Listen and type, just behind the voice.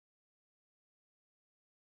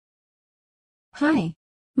Hi,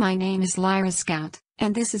 my name is Lyra Scout,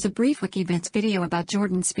 and this is a brief Wikivids video about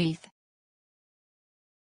Jordan Spieth.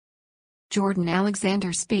 Jordan Alexander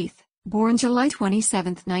Spieth, born July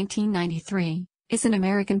 27, 1993, is an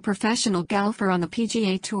American professional golfer on the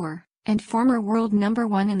PGA Tour, and former world number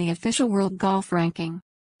 1 in the official world golf ranking.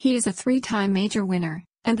 He is a 3-time major winner,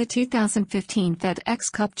 and the 2015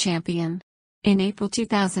 FedEx Cup champion. In April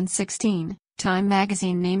 2016, Time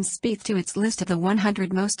magazine named Spieth to its list of the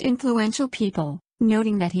 100 most influential people,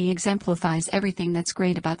 noting that he exemplifies everything that's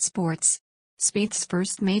great about sports. Spieth's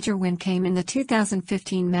first major win came in the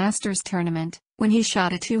 2015 Masters tournament, when he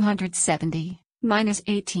shot a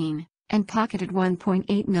 270-18, and pocketed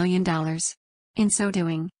 $1.8 million. In so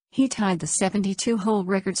doing, he tied the 72-hole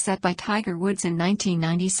record set by Tiger Woods in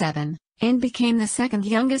 1997, and became the second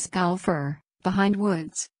youngest golfer, behind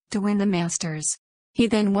Woods, to win the Masters. He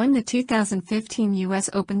then won the 2015 U.S.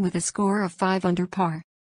 Open with a score of 5 under par.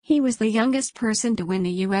 He was the youngest person to win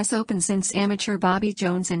the U.S. Open since amateur Bobby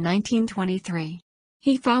Jones in 1923.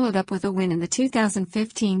 He followed up with a win in the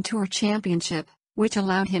 2015 Tour Championship, which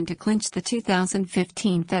allowed him to clinch the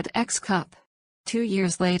 2015 FedEx Cup. 2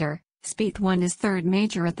 years later, Spieth won his third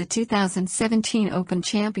major at the 2017 Open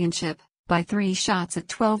Championship, by 3 shots at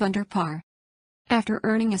 12 under par. After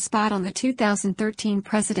earning a spot on the 2013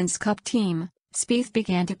 President's Cup team, Spieth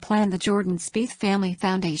began to plan the Jordan Spieth Family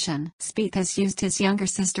Foundation. Spieth has used his younger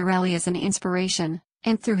sister Ellie as an inspiration,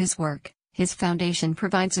 and through his work, his foundation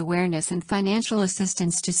provides awareness and financial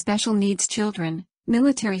assistance to special needs children,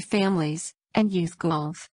 military families, and youth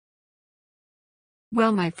golf.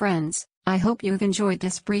 Well, my friends, I hope you've enjoyed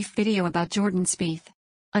this brief video about Jordan Spieth.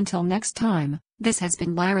 Until next time, this has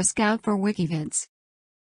been Lyra Scout for Wikivids.